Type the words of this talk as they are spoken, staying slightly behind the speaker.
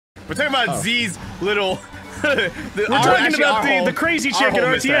We're talking about Z's little. We're talking about the crazy chick at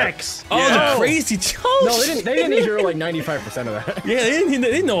RTX. Oh, the crazy chick. Oh, no, they didn't hear like 95% of that. Yeah, they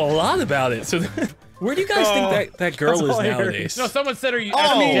didn't know a lot about it. So, where do you guys think that girl is nowadays? No, someone said her.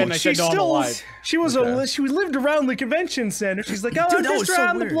 She's still. She lived around the convention center. She's like, oh, I'm just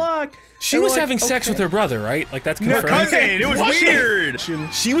around the block. She was having sex with her brother, right? Like that's confirmed. Cousin, it was weird.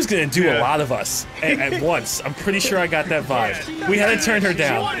 She was gonna do a lot of us at once. I'm pretty sure I got that vibe. We had to turn her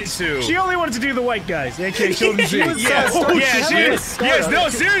down. She wanted to. She only wanted to do the white guys, aka Children Z. Yes, no,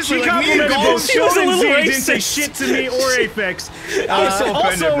 seriously. She complimented both She was a Children Z. little Didn't say racist. shit to me or Apex.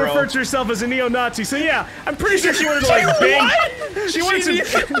 Also referred to herself as a neo-Nazi. So yeah, I'm pretty sure she wanted to like bang. She wanted to.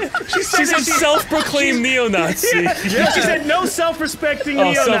 She's a self-proclaimed neo-Nazi. Yeah, she said no self-respecting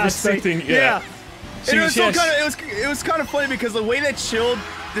neo-Nazi. Self-respecting. Yeah. And it was kind of funny because the way that Chilled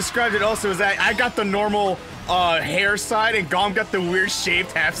described it also is that I got the normal hair side and Gom got the weird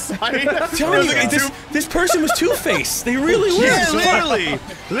shaved half side. I'm telling you, this person was Two-Face. They really were. Yeah, literally.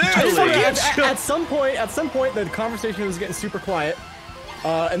 At some point, the conversation was getting super quiet,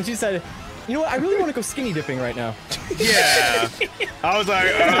 and she said, "You know what? I really want to go skinny dipping right now." Yeah. I was like,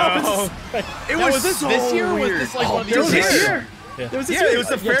 it was this year or was this like one of the this year? Yeah, it was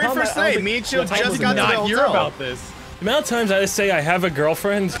the very first night. Me and Chill just got to the hotel. Hear about this. The amount of times I just say I have a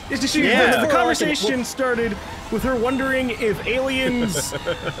girlfriend. The conversation started with her wondering if aliens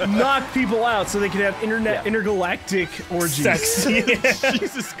knock people out so they could have intergalactic orgies. Sex. Yeah.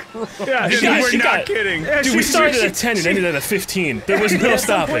 Jesus Christ. Yeah, we're not kidding. Yeah, Dude, we started at 10 and ended at 15. There was no At some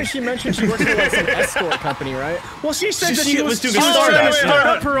stopping. point, she mentioned she worked for like some escort company, right? Well, she said that she was doing starting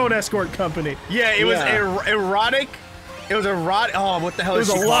Stardust. her own escort company. Yeah, it was erotic. It was erotic. Oh, what the hell is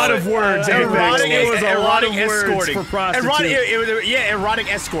It she was a lot of words. Erotic. It was a lot of escorting. words for prostitutes.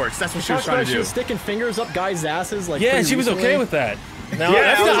 Erotic escorts. That's what she was trying to do. She was sticking fingers up guys' asses like. Yeah, she was okay with that. Now,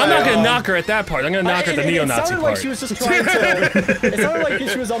 I'm not gonna knock her at that part. I'm gonna knock her at the neo-Nazi part. It sounded like she was just trying to. It sounded like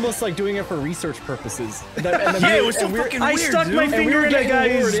she was almost like doing it for research purposes. Yeah, it was so fucking weird. I stuck my finger in a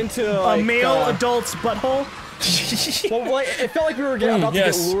guy's male adult's butthole. Well, it felt like we were about to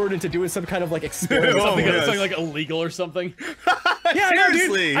get lured into doing some kind of like experiment. Something like illegal or something. Yeah, no, dude.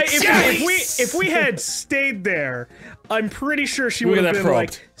 If we had stayed there, I'm pretty sure she would have been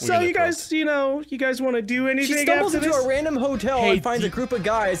like, so you guys, you guys want to do anything? She stumbles after into this? a random hotel and finds a group of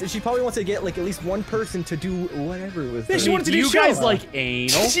guys, and she probably wants to get like at least one person to do whatever with her. She wanted to do you guys like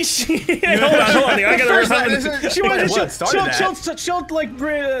anal? Hold on. I gotta She wanted to. Schultz like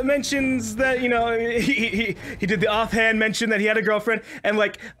mentions that he did the offhand mention that he had a girlfriend, and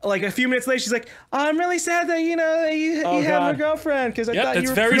like a few minutes later she's like, oh, I'm really sad that you have a girlfriend because I thought you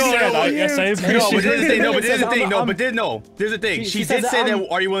were very sad. Yes, I appreciate it. No, but there's the thing. She did say that.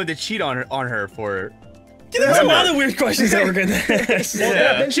 Are you willing to cheat on her for? Yeah, there's a lot of weird questions that we're gonna ask.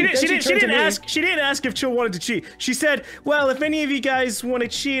 Yeah. She didn't ask if Chill wanted to cheat. She said, "Well, if any of you guys want to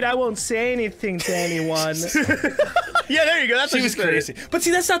cheat, I won't say anything to anyone." Yeah, there you go. That's she was crazy. But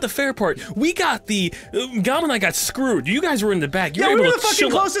see, that's not the fair part. We got the Gom and I got screwed. You guys were in the back. You we were able the to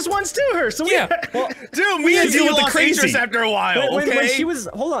fucking closest ones to her. So yeah, dude, we had to deal with the crazy after a while. When she was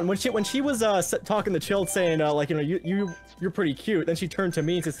when she was talking to Chill, saying you're pretty cute. Then she turned to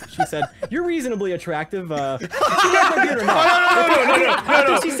me and she said, "You're reasonably attractive." She got my beard or not?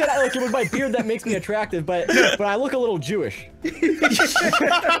 No. She said, "Like with my beard, that makes me attractive, but I look a little Jewish."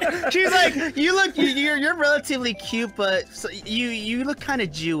 She's like, you're relatively cute, but you look kind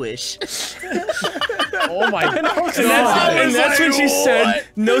of Jewish. Oh my god! And that's when she said,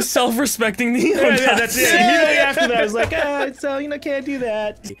 "No self-respecting neo-Nazi." Yeah, that's it. Immediately after that, I was like, can't do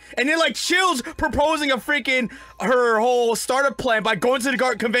that. And then like Chill's proposing her whole startup plan by going to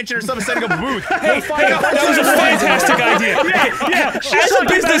the convention or something, setting up a booth. Hey, that was a fantastic idea. Yeah. As a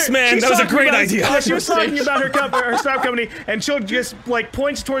businessman, that was a great idea. She was talking about her startup company, and Chill just like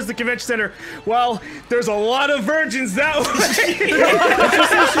points towards the convention center. Well, there's a lot of virgins that way.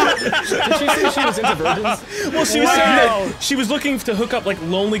 Did she say she was into virgins? Well, she was saying that she was looking to hook up like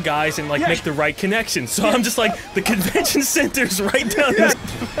lonely guys and like make the right connections. So I'm just like, the convention center's right down there.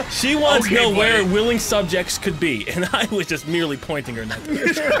 She wants to know where willing subjects could be, and I was just merely pointing her in that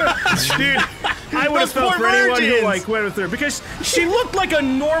direction. Dude, I would have felt for anyone who like went with her because she looked like a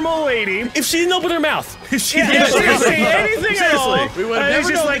normal lady. If she didn't open her mouth, if she didn't say anything at all, we would have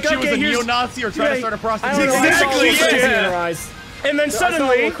never known that she was a neo-Nazi or trying to start a prostitution. Exactly. Crazy in her eyes. And then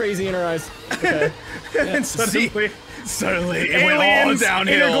suddenly, crazy in her eyes. Okay. And suddenly it went all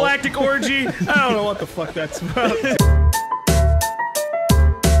downhill. Intergalactic orgy. I don't know what the fuck that's about.